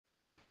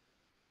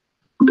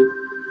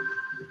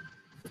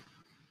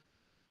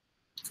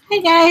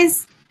Hey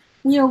guys,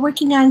 we are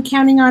working on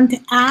counting on to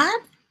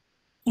add,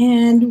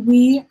 and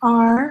we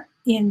are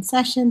in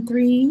session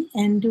 3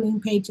 and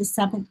doing pages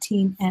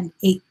 17 and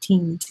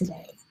 18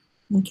 today.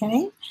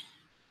 Okay,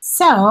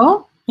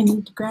 so I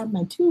need to grab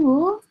my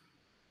tool.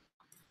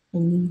 I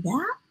need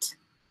that.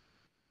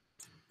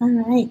 All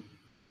right,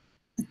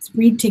 let's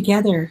read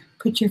together.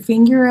 Put your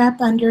finger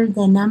up under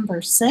the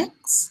number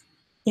 6.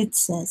 It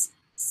says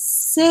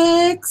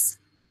 6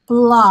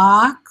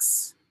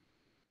 blocks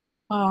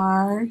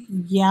are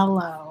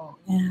yellow,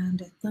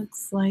 and it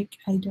looks like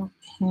I don't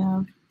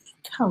have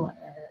a color.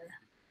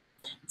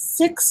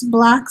 6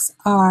 blocks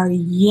are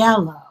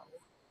yellow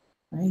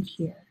right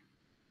here.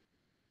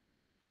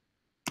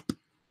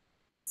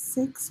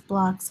 6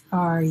 blocks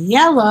are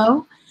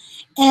yellow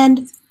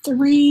and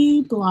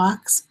 3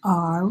 blocks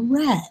are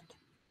red.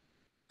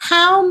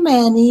 How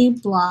many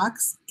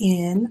blocks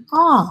in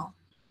all?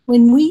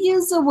 When we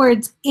use the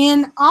words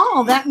in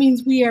all, that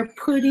means we are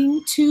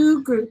putting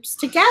 2 groups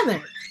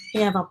together. We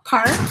have a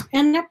part,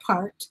 and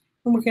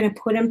we're going to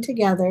put them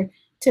together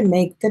to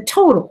make the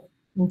total,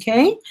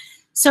 okay?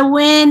 So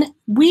when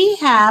we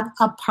have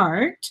a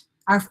part,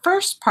 our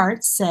first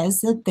part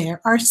says that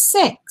there are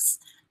 6.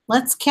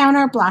 Let's count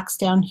our blocks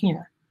down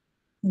here.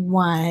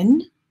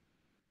 1,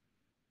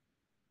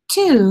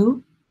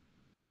 2,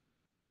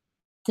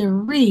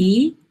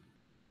 3,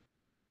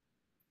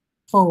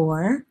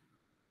 4,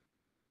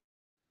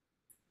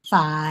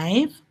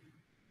 5,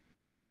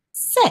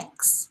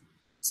 6.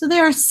 So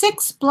there are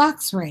 6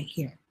 blocks right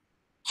here.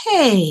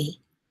 Hey,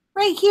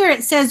 right here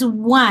it says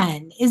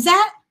 1. Is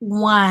that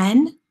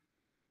 1?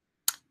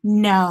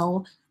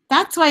 No.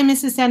 That's why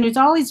Mrs. Sanders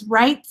always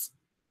writes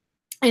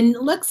and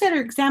looks at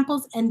her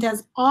examples and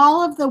does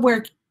all of the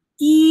work,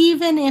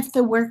 even if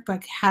the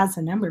workbook has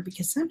a number,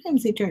 because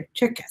sometimes they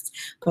trick us.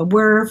 But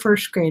we're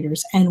first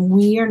graders, and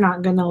we are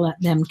not going to let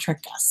them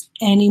trick us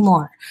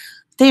anymore.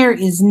 There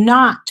is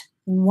not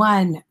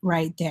 1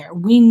 right there.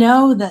 We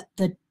know that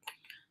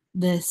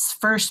this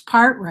first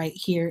part right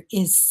here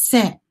is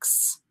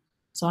 6.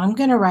 So I'm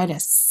going to write a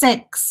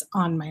 6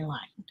 on my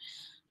line.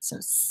 So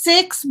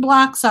 6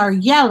 blocks are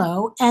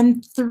yellow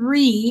and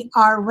 3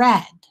 are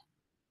red.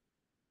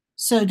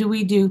 So do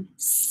we do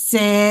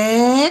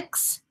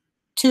 6,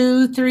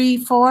 2, 3,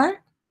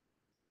 4?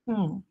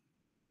 Well,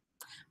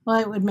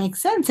 it would make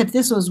sense if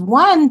this was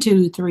 1,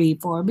 2, 3,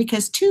 4,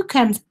 because 2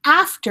 comes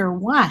after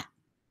 1.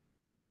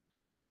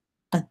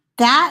 But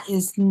that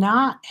is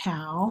not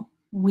how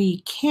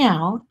we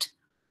count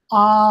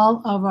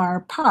all of our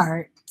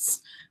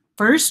parts.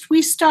 First,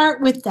 we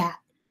start with that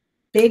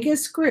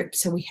biggest group.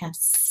 So we have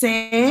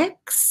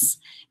 6.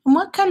 And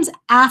what comes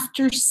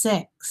after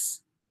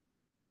 6?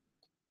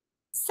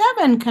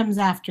 7 comes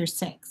after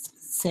 6.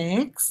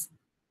 6,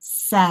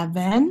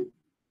 7.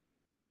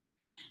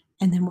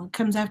 And then what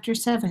comes after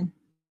 7?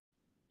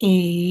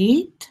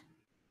 8,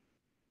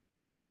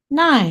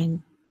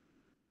 9.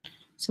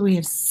 So we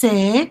have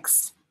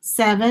 6,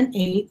 7,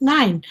 8,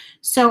 9.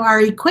 So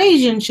our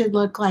equation should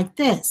look like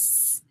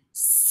this.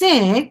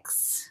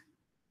 6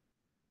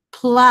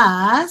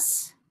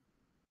 plus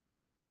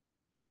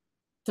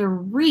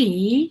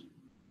 3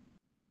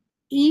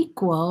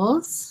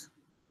 equals,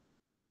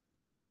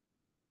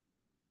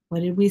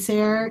 what did we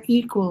say our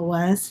equal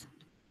was?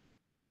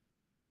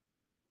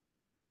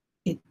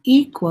 It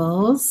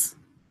equals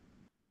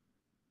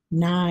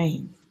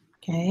 9,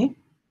 okay?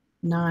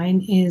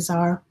 9 is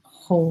our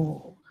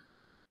whole.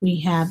 We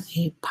have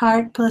a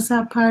part plus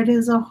a part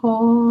is a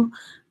whole.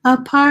 A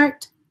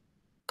part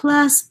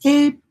plus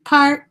a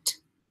part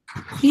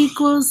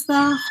equals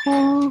the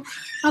whole.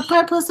 A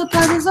part plus a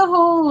part is a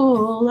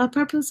whole. A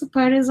part plus a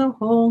part is a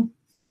whole.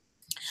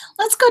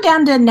 Let's go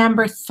down to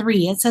number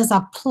 3. It says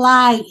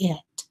apply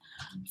it.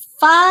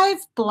 5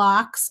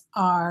 blocks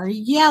are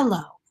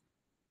yellow.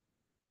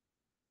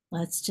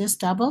 Let's just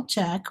double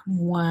check.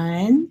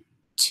 1,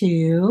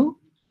 2,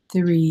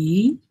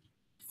 3,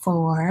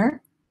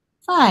 4,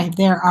 5.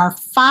 There are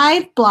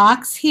 5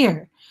 blocks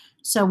here.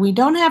 So we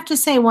don't have to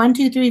say 1,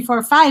 2, 3,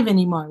 4, 5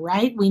 anymore,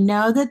 right? We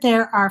know that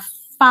there are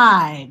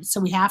 5. So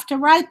we have to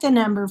write the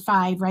number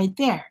 5 right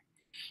there.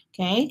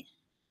 Okay?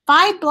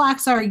 5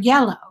 blocks are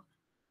yellow.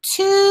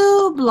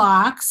 2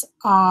 blocks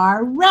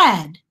are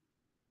red.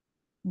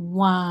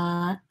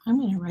 1, I'm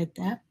going to write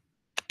that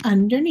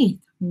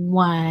underneath.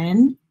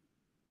 1,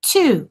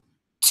 2.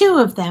 2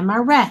 of them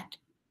are red.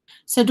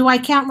 So do I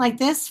count like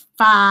this?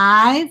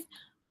 5,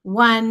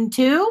 1,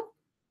 2.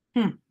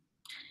 It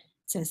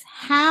says,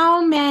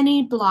 how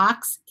many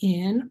blocks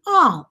in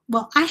all?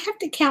 Well, I have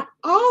to count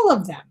all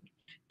of them.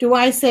 Do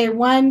I say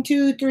 1,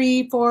 2,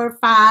 3, 4,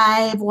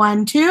 5,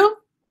 1, 2?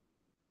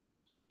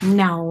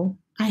 No,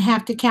 I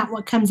have to count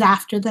what comes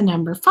after the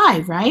number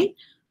 5, right?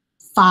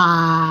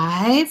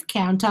 5,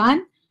 count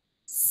on,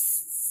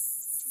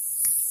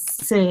 6,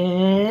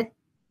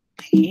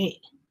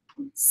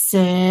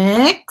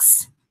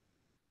 6,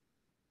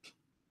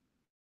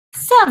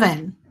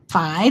 7.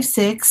 5,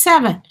 6,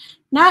 7.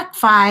 Not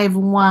 5,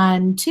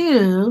 1,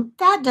 2.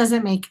 That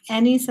doesn't make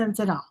any sense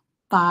at all.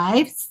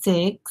 5,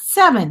 6,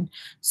 7.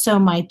 So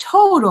my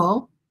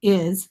total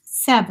is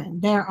 7.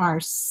 There are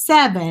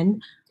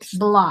 7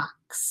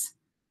 blocks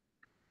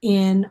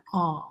in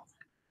all.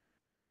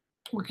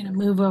 We're going to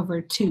move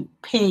over to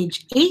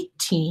page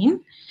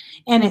 18,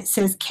 and it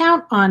says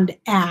count on to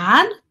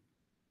add.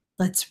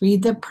 Let's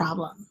read the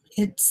problem.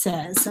 It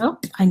says, oh,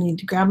 I need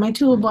to grab my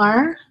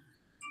toolbar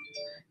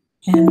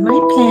and my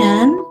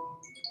pen.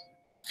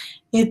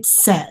 It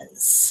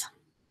says,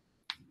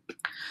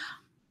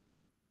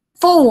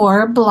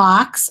 4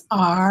 blocks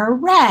are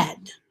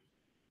red.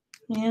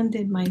 And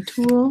did my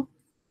tool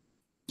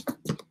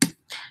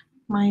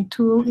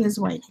is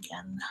white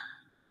again.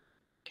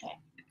 Okay.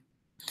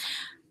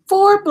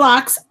 4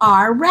 blocks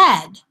are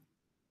red.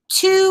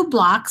 2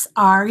 blocks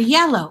are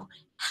yellow.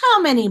 How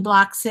many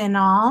blocks in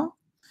all?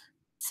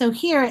 So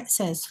here it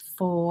says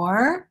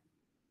 4,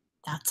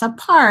 that's a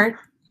part,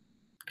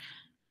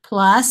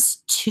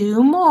 plus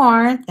 2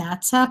 more,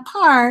 that's a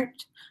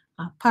part.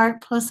 A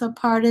part plus a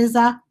part is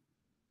a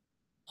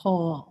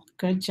whole.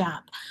 Good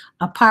job.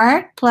 A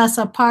part plus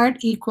a part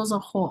equals a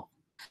whole.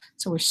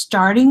 So we're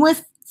starting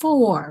with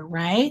 4,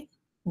 right?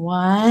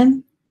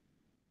 1,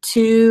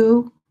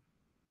 2,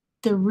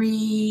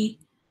 3,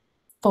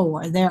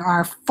 4. There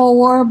are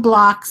 4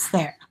 blocks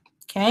there,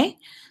 okay?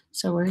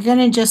 So we're going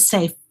to just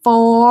say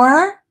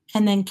 4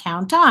 and then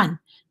count on.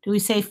 Do we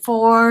say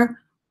 4,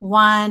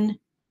 1,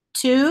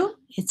 2?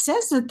 It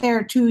says that there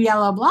are 2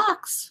 yellow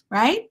blocks,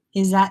 right?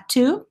 Is that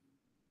 2?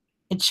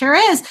 It sure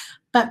is.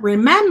 But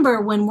remember,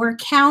 when we're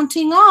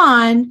counting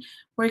on,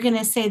 we're going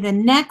to say the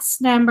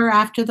next number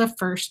after the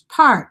first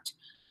part.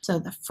 So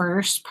the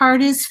first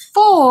part is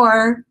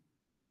 4.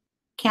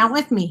 Count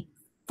with me.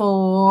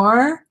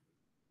 4,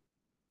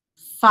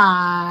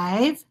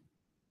 5,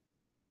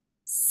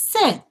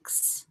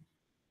 6.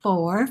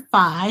 4,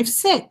 5,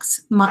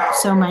 6.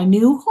 So my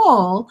new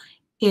whole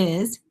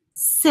is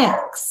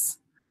 6.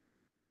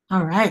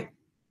 All right.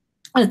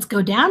 Let's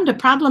go down to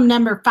problem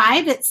number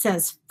 5. It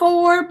says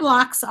 4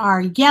 blocks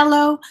are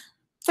yellow,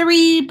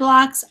 3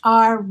 blocks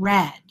are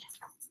red.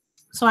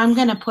 So I'm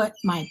going to put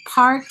my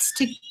parts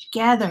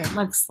together. It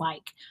looks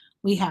like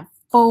we have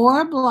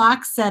 4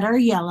 blocks that are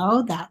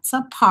yellow. That's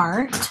a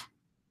part.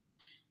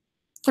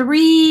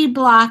 3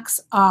 blocks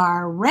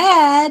are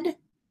red.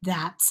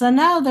 That's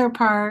another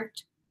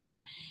part.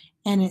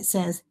 And it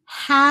says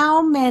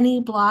how many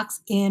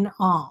blocks in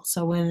all.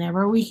 So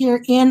whenever we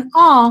hear in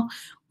all,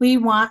 we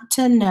want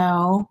to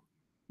know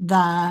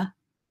the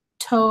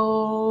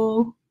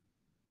total.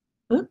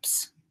 We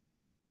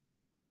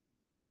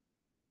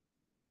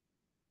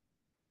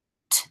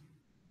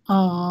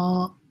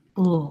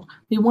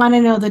want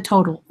to know the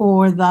total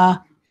or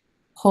the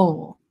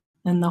whole.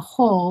 And the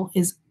whole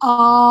is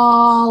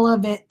all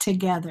of it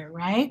together,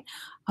 right?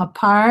 A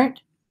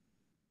part.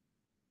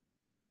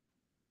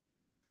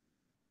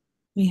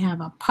 We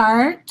have a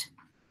part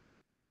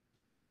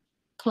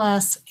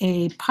plus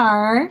a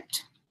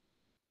part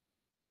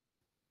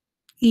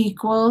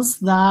equals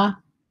the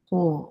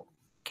whole.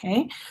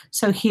 Okay,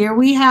 so here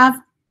we have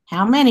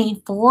how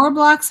many? 4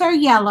 blocks are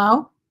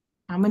yellow.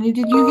 How many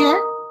did you hear?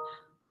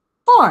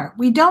 4.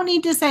 We don't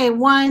need to say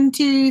 1,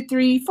 2,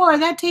 3, 4.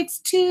 That takes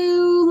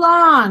too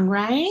long,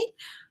 right?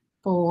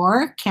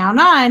 4, count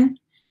on.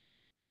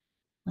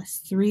 That's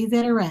 3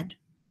 that are red.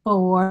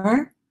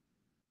 4,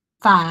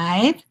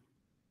 5,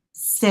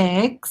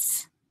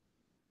 6,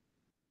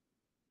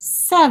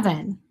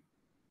 7.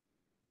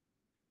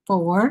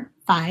 4,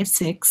 5,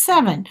 6,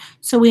 7.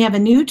 So we have a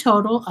new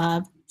total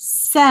of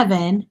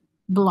 7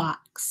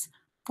 blocks.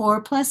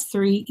 4 plus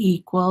 3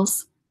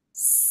 equals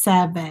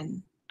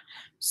 7.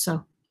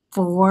 So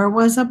 4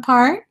 was a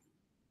part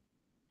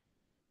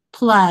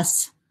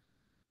plus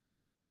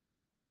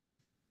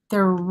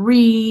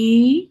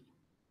 3,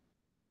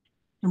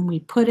 and we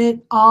put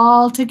it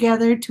all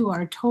together to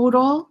our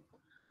total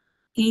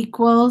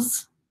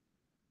equals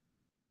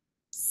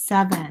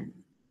 7.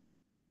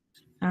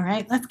 All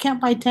right, let's count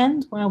by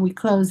tens while we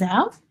close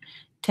out.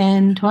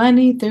 10,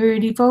 20,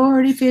 30,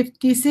 40,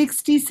 50,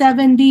 60,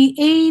 70,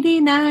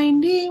 80,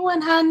 90,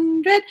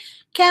 100.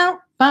 Count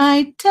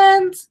by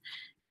tens.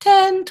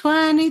 10,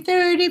 20,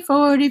 30,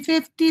 40,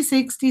 50,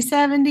 60,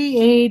 70,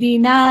 80,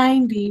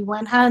 90,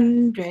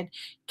 100.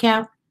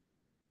 Count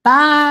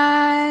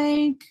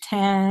by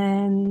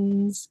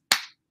tens.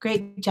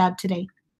 Great job today.